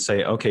ahead and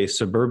say, okay,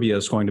 suburbia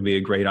is going to be a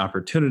great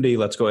opportunity.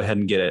 Let's go ahead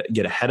and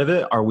get ahead of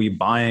it. Are we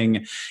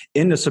buying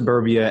into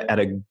suburbia at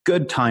a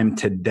good time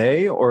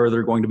today, or are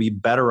there going to be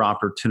better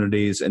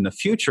opportunities in the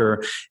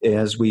future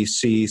as we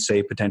see,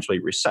 say, potentially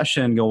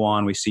recession go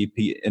on? We see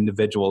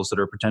individuals that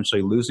are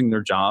potentially losing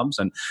their jobs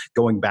and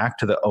going back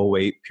to the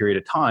 2008 period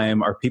of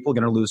time. Are people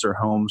going to lose their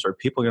homes? Are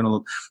people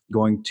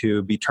going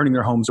to be turning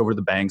their homes over to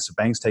the banks? The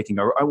banks taking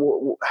over?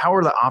 How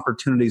are the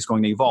opportunities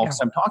going to evolve? Yeah.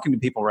 So I'm talking to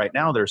people right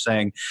now. They're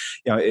saying,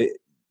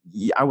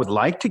 I would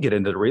like to get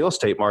into the real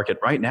estate market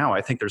right now.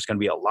 I think there's going to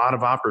be a lot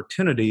of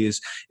opportunities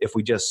if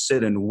we just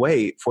sit and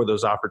wait for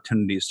those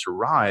opportunities to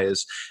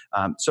rise.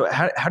 So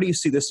how do you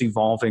see this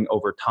evolving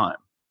over time?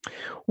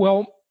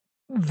 Well,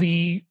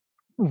 the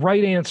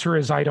right answer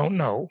is I don't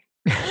know.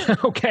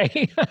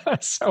 Okay.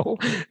 So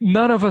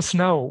none of us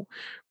know.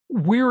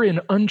 We're in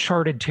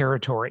uncharted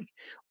territory.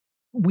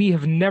 We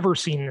have never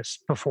seen this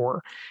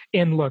before.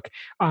 And look,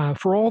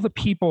 for all the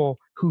people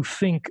who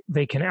think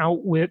they can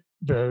outwit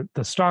the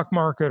stock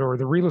market or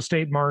the real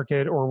estate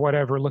market or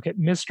whatever, look at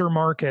Mr.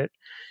 Market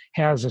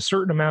has a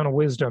certain amount of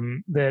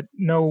wisdom that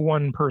no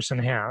one person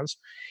has.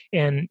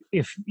 And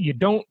if you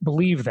don't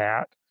believe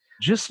that,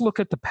 just look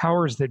at the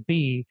powers that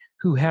be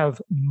who have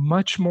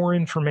much more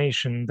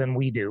information than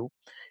we do.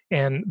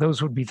 and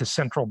those would be the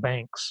central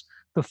banks.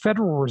 The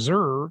Federal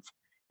Reserve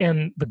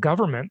and the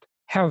government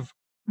have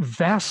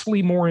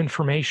vastly more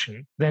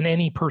information than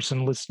any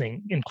person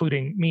listening,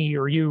 including me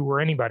or you or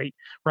anybody,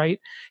 right,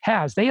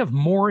 has. They have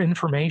more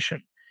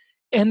information,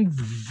 and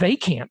they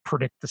can't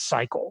predict the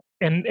cycle,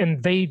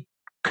 and they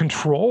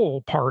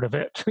control part of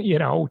it,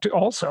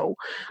 also,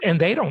 and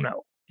they don't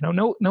know.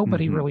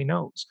 Nobody really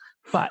knows.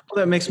 But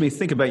that makes me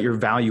think about your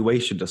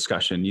valuation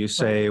discussion. You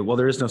say, well,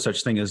 there is no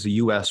such thing as the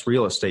U.S.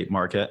 real estate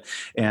market.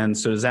 And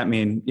so does that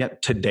mean,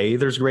 today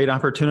there's great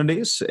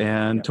opportunities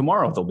and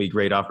tomorrow there'll be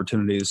great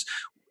opportunities,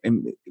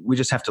 and we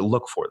just have to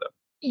look for them?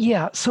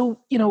 Yeah. So,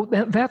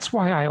 that's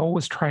why I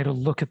always try to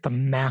look at the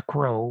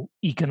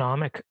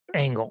macroeconomic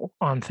angle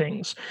on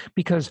things,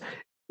 because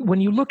when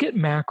you look at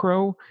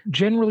macro,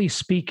 generally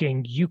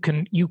speaking, you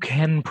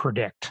can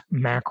predict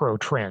macro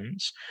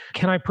trends.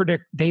 Can I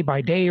predict day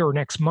by day or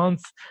next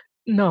month?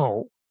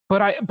 No.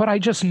 But I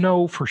just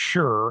know for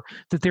sure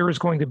that there is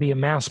going to be a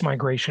mass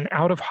migration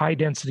out of high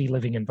density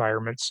living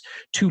environments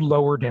to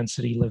lower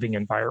density living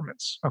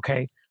environments.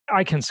 Okay.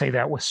 I can say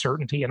that with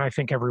certainty, and I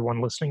think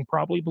everyone listening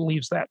probably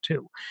believes that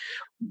too.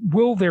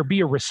 Will there be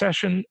a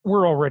recession?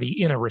 We're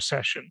already in a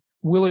recession.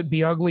 Will it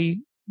be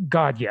ugly?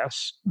 God,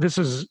 yes. This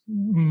is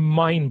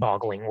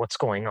mind-boggling what's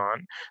going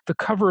on. The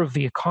cover of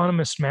The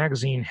Economist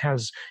magazine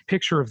has a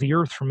picture of the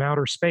Earth from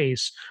outer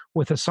space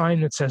with a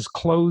sign that says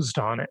closed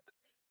on it.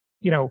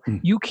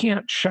 You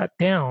can't shut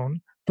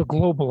down the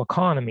global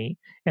economy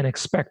and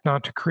expect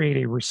not to create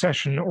a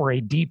recession or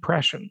a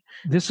depression.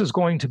 This is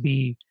going to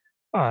be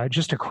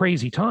just a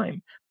crazy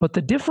time. But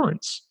the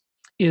difference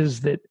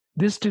is that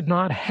this did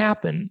not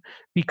happen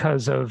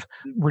because of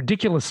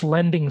ridiculous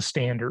lending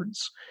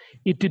standards.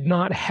 It did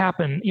not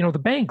happen. The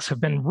banks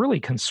have been really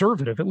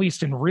conservative, at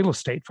least in real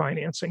estate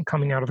financing,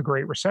 coming out of the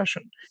Great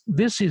Recession.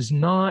 This is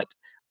not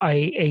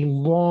a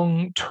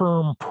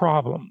long-term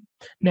problem.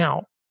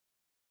 Now,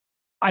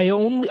 I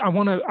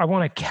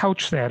want to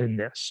couch that in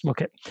this.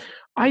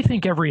 I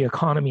think every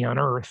economy on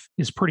earth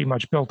is pretty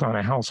much built on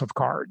a house of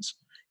cards.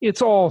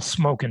 It's all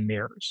smoke and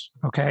mirrors,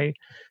 okay?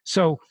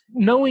 So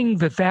knowing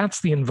that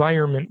that's the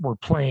environment we're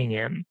playing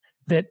in,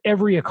 that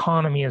every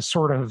economy is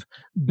sort of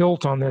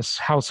built on this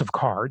house of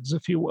cards,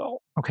 if you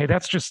will, okay?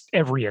 That's just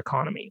every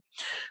economy.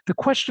 The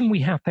question we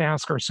have to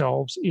ask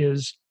ourselves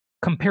is,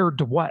 compared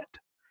to what?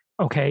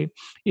 Okay,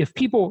 if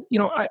people,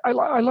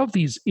 I love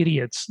these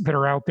idiots that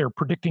are out there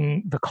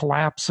predicting the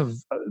collapse of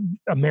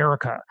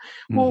America.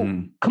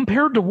 Well,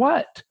 compared to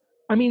what?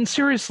 I mean,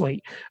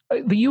 seriously,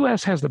 the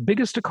U.S. has the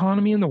biggest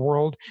economy in the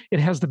world. It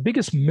has the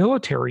biggest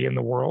military in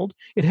the world.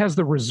 It has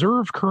the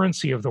reserve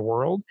currency of the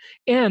world.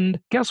 And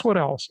guess what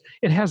else?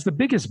 It has the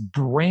biggest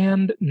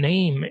brand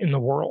name in the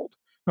world.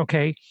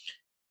 Okay.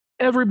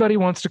 Everybody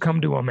wants to come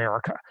to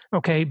America.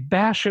 Okay.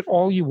 Bash it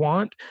all you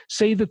want.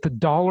 Say that the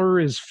dollar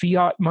is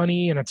fiat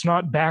money and it's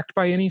not backed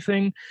by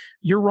anything.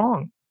 You're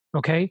wrong.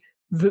 Okay.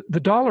 The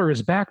dollar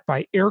is backed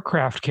by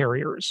aircraft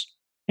carriers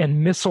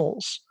and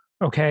missiles.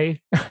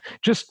 Okay.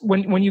 Just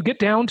when you get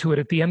down to it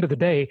at the end of the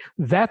day,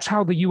 that's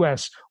how the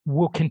U.S.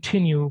 will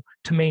continue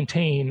to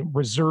maintain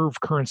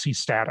reserve currency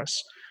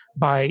status,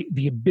 by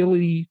the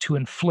ability to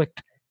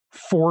inflict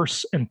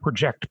force and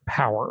project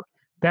power.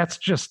 That's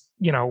just,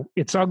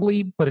 it's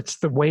ugly, but it's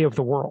the way of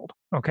the world.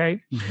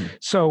 Okay.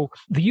 So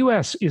the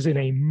U.S. is in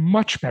a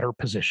much better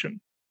position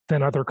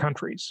than other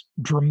countries,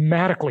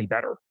 dramatically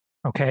better.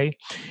 Okay.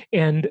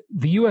 And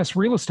the U.S.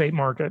 real estate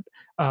market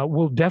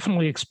will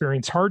definitely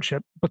experience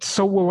hardship, but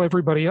so will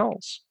everybody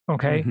else.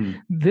 Okay.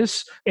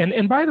 This,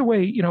 and by the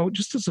way,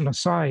 just as an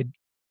aside,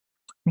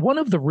 one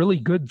of the really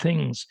good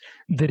things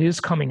that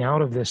is coming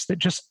out of this it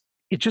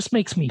just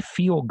makes me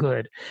feel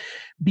good,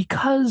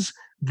 because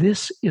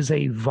this is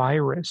a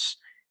virus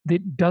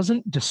that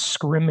doesn't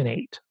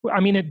discriminate. I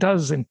mean, it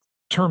does in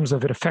terms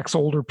of it affects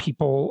older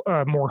people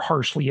more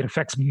harshly. It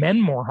affects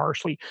men more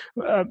harshly,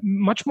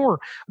 much more.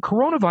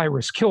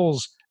 Coronavirus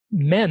kills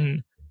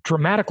men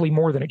dramatically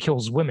more than it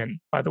kills women,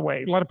 by the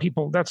way. A lot of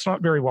people, that's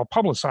not very well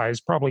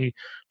publicized, probably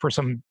for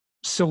some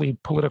silly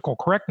political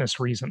correctness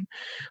reason.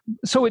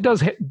 So it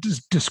does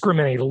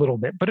discriminate a little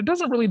bit, but it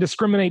doesn't really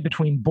discriminate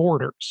between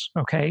borders,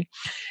 okay?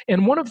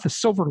 And one of the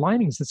silver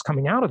linings that's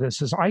coming out of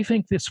this is I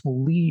think this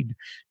will lead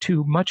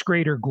to much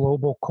greater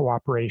global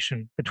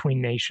cooperation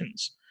between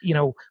nations.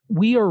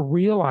 We are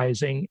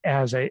realizing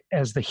as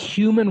the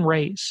human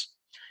race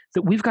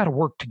that we've got to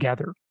work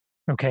together.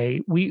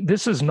 Okay,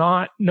 this is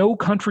not, no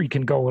country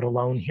can go it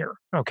alone here.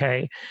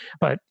 Okay,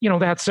 but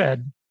that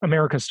said,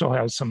 America still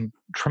has some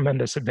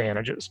tremendous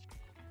advantages.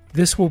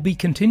 This will be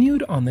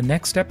continued on the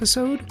next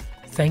episode.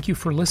 Thank you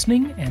for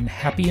listening and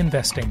happy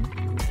investing.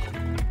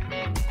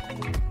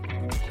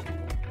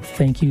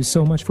 Thank you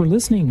so much for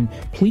listening.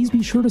 Please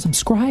be sure to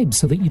subscribe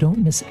so that you don't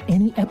miss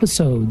any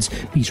episodes.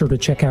 Be sure to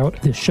check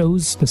out the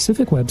show's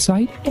specific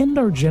website and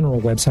our general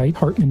website,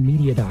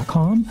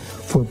 hartmanmedia.com,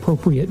 for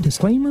appropriate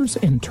disclaimers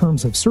and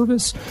terms of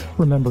service.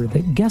 Remember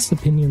that guest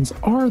opinions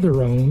are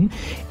their own,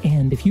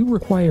 and if you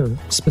require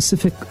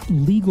specific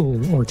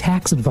legal or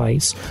tax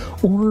advice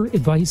or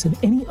advice in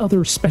any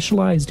other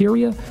specialized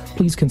area,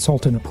 please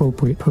consult an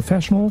appropriate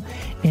professional.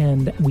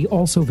 And we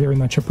also very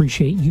much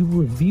appreciate you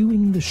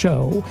reviewing the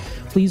show.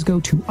 Please go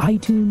to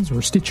iTunes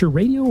or Stitcher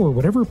Radio or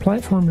whatever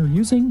platform you're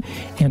using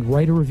and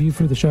write a review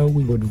for the show.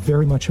 We would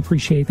very much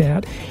appreciate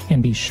that.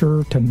 And be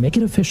sure to make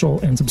it official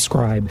and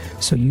subscribe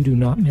so you do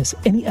not miss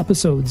any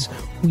episodes.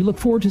 We look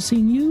forward to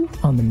seeing you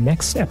on the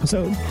next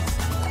episode.